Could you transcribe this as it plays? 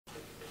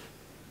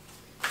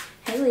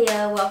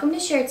Leo, welcome to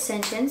Shared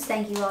Sentience.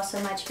 Thank you all so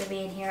much for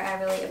being here.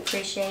 I really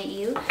appreciate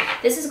you.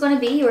 This is going to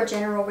be your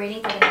general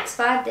reading for the next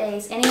 5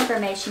 days. Any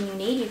information you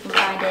need, you can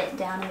find it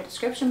down in the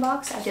description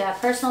box. I do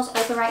have personals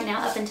open right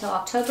now up until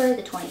October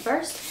the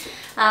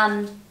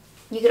 21st.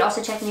 You could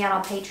also check me out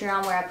on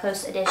Patreon where I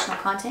post additional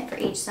content for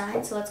each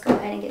sign. So let's go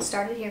ahead and get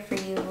started here for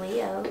you,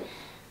 Leo.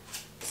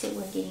 Let's see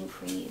what we're getting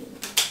for you.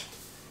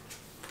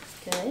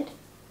 Good.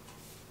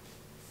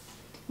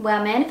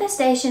 Well,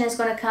 manifestation is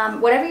going to come,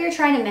 whatever you're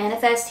trying to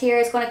manifest here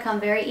is going to come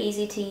very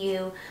easy to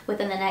you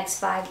within the next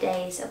 5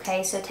 days,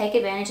 okay? So take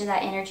advantage of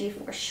that energy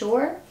for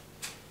sure.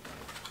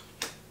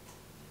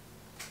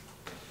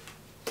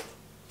 It's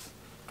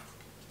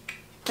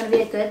going to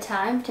be a good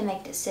time to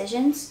make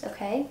decisions,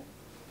 okay?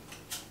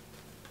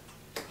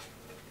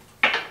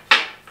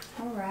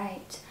 All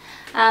right.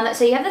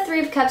 So you have the Three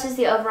of Cups as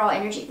the overall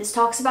energy. This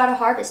talks about a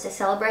harvest, a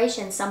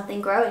celebration,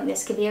 something growing.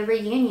 This could be a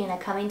reunion, a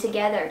coming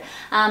together.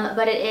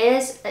 But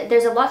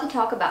there's a lot to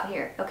talk about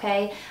here,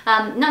 okay?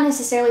 Not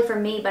necessarily for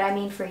me, but I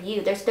mean for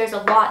you. There's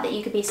a lot that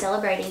you could be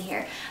celebrating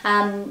here.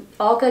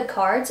 All good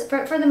cards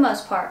for the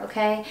most part,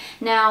 okay?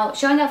 Now,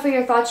 showing up for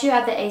your thoughts, you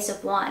have the Ace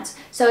of Wands.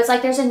 So it's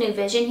like there's a new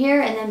vision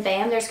here, and then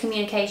bam, there's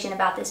communication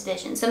about this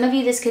vision. Some of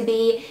you, this could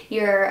be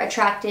you're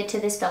attracted to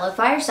this fellow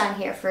fire sign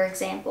here, for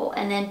example,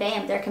 and then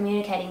bam, they're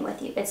communicating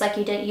with you. It's like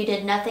you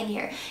did nothing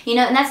here, you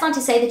know, and that's not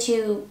to say that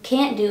you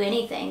can't do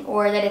anything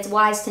or that it's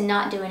wise to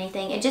not do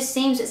anything. It just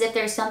seems as if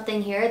there's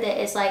something here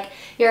that is like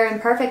you're in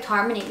perfect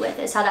harmony with,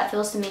 is how that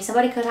feels to me.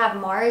 Somebody could have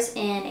Mars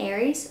in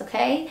Aries,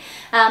 okay,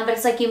 but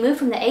it's like you move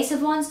from the Ace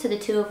of Wands to the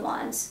Two of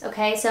Wands,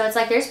 okay? So it's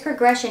like there's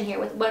progression here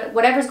with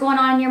whatever's going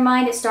on in your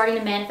mind. It's starting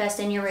to manifest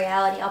in your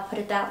reality, I'll put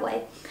it that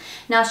way.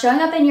 Now, showing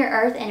up in your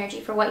earth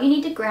energy, for what you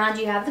need to ground,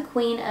 you have the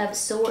Queen of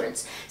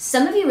Swords.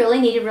 Some of you really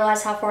need to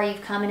realize how far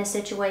you've come in a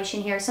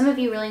situation here. Some of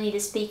you really need to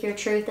speak your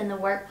truth in the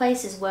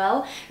workplace as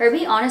well, or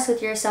be honest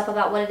with yourself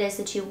about what it is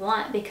that you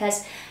want,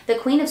 because the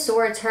Queen of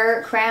Swords,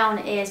 her crown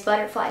is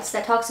butterflies. So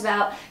that talks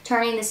about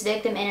turning this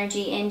victim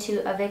energy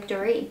into a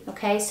victory,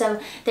 okay?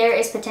 So there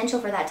is potential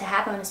for that to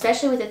happen,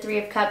 especially with the Three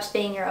of Cups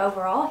being your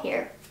overall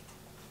here.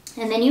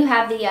 And then you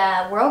have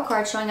the World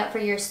card showing up for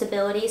your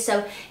stability.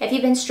 So if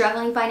you've been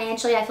struggling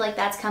financially, I feel like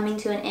that's coming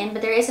to an end.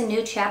 But there is a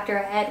new chapter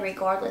ahead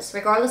regardless.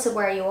 Regardless of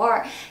where you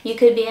are, you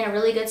could be in a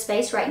really good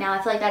space right now.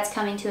 I feel like that's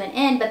coming to an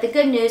end. But the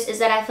good news is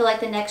that I feel like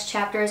the next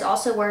chapter is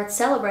also worth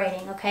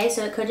celebrating, okay?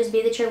 So it could just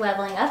be that you're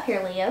leveling up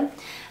here, Leo.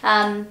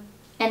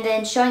 And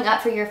then showing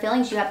up for your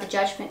feelings, you have the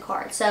Judgment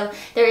card. So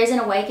there is an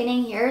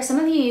awakening here.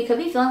 Some of you could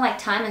be feeling like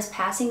time is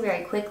passing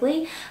very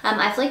quickly.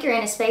 I feel like you're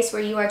in a space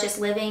where you are just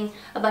living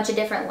a bunch of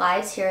different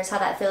lives here, is how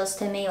that feels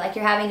to me. Like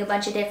you're having a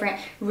bunch of different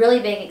really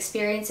big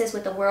experiences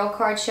with the World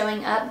card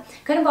showing up.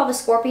 Could involve a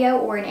Scorpio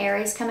or an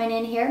Aries coming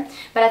in here.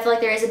 But I feel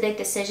like there is a big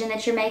decision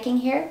that you're making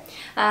here.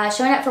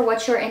 Showing up for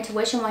what your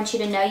intuition wants you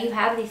to know, you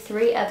have the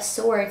Three of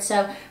Swords.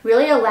 So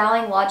really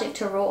allowing logic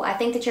to rule. I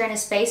think that you're in a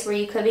space where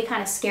you could be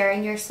kind of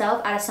scaring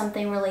yourself out of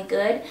something really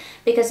good,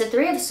 because the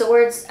Three of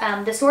Swords,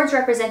 the swords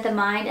represent the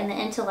mind and the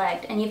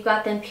intellect, and you've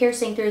got them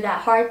piercing through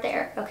that heart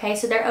there, okay?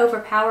 So they're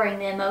overpowering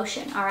the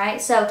emotion, all right?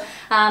 So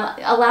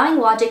allowing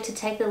logic to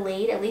take the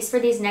lead, at least for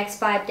these next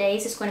 5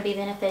 days, is going to be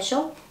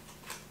beneficial.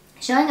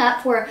 Showing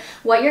up for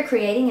what you're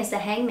creating is the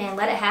Hangman.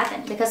 Let it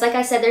happen, because like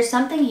I said, there's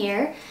something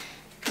here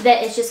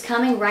that is just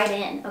coming right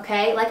in,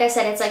 okay? Like I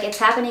said, it's like it's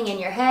happening in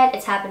your head,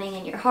 it's happening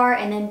in your heart,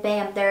 and then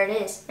bam, there it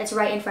is. It's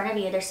right in front of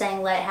you. They're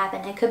saying let it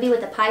happen. It could be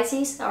with the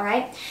Pisces, all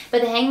right?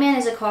 But the Hangman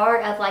is a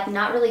card of like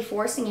not really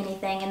forcing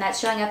anything, and that's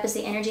showing up as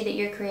the energy that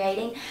you're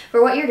creating.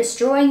 For what you're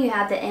destroying, you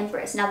have the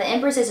Empress. Now, the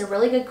Empress is a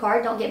really good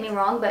card, don't get me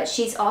wrong, but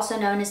she's also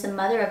known as the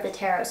mother of the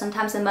tarot.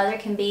 Sometimes the mother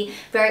can be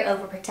very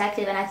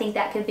overprotective, and I think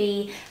that could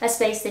be a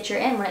space that you're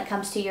in when it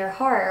comes to your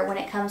heart, or when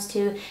it comes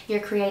to your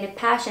creative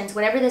passions.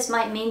 Whatever this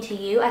might mean to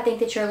you, I think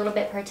that you're a little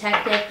bit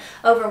protective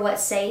over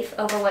what's safe,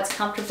 over what's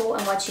comfortable,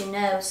 and what you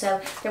know.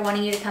 So they're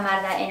wanting you to come out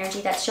of that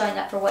energy that's showing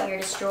up for what you're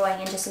destroying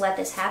and just let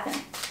this happen.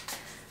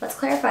 Let's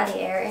clarify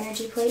the air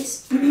energy,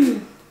 please.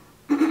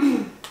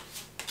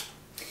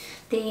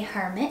 The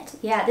Hermit.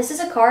 Yeah, this is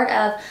a card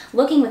of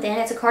looking within.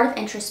 It's a card of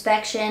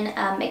introspection.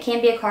 It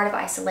can be a card of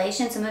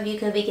isolation. Some of you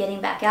could be getting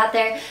back out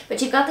there,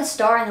 but you've got the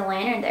Star and the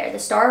Lantern there. The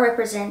Star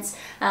represents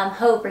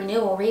hope,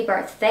 renewal,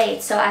 rebirth,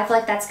 faith. So I feel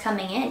like that's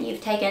coming in.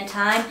 You've taken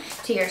time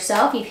to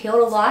yourself. You've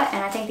healed a lot,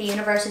 and I think the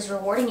universe is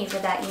rewarding you for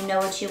that. You know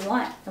what you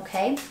want,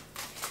 okay?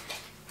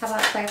 How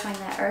about clarifying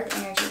that Earth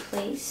energy,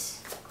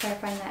 please?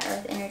 Clarifying that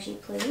Earth energy,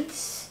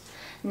 please.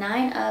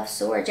 Nine of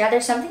Swords. Yeah,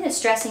 there's something that's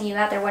stressing you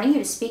out. They're wanting you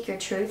to speak your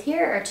truth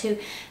here, or to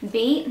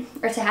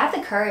have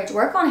the courage.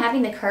 Work on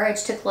having the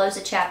courage to close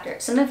a chapter.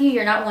 Some of you,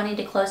 you're not wanting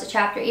to close a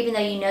chapter, even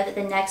though you know that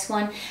the next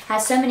one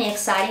has so many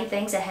exciting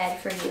things ahead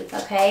for you,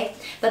 okay?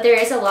 But there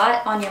is a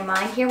lot on your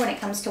mind here when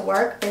it comes to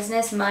work,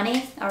 business,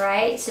 money, all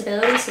right?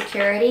 Stability,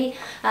 security.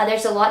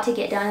 There's a lot to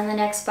get done in the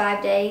next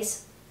 5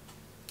 days.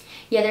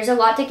 Yeah, there's a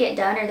lot to get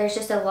done, or there's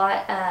just a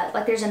lot,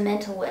 like there's a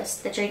mental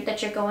list that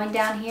you're going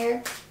down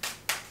here.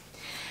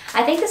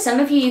 I think that some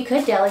of you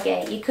could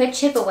delegate. You could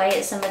chip away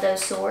at some of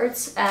those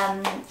swords.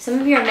 Some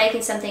of you are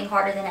making something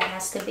harder than it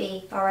has to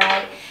be, all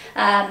right?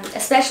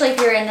 Especially if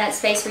you're in that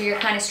space where you're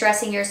kind of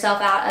stressing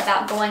yourself out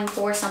about going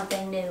for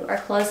something new or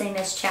closing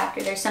this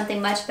chapter. There's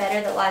something much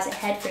better that lies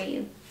ahead for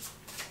you.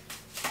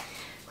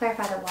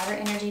 Clarify the water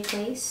energy,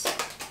 please.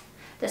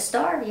 The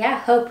star, yeah,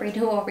 hope,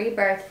 renewal,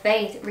 rebirth,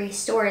 faith,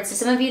 restored. So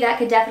some of you, that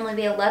could definitely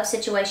be a love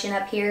situation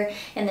up here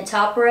in the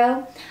top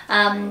row.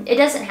 It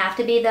doesn't have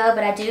to be though,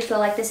 but I do feel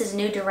like this is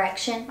new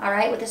direction, all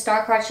right? With the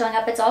star card showing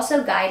up, it's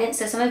also guidance.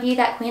 So some of you,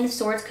 that Queen of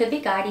Swords could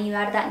be guiding you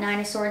out of that Nine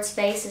of Swords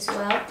space as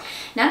well.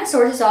 Nine of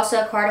Swords is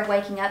also a card of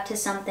waking up to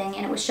something,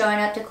 and it was showing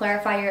up to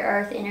clarify your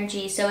earth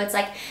energy. So it's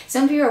like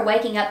some of you are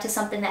waking up to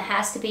something that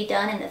has to be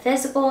done in the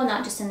physical,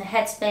 not just in the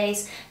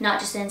headspace, not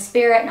just in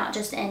spirit, not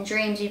just in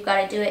dreams. You've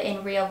got to do it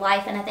in real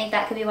life. And I think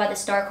that could be why the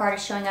star card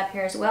is showing up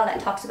here as well. That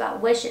talks about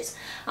wishes,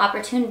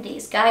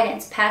 opportunities,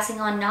 guidance, passing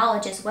on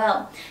knowledge as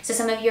well. So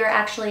some of you are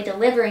actually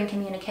delivering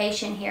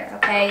communication here,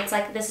 okay? It's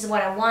like, this is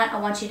what I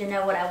want you to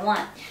know what I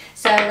want.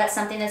 So that's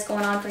something that's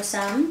going on for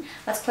some.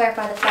 Let's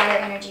clarify the fire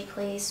energy,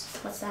 please.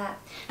 What's that?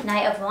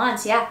 Knight of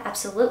Wands. Yeah,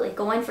 absolutely.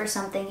 Going for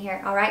something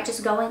here, all right?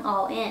 Just going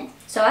all in.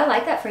 So I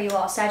like that for you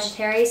all.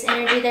 Sagittarius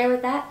energy there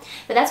with that.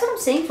 But that's what I'm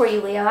seeing for you,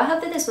 Leo. I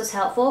hope that this was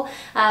helpful.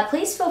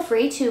 Please feel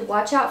free to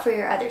watch out for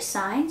your other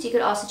signs. You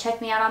could also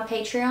check me out on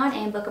Patreon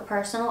and book a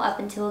personal up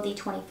until the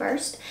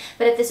 21st.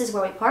 But if this is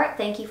where we part,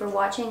 thank you for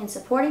watching and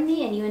supporting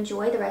me, and you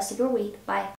enjoy the rest of your week. Bye.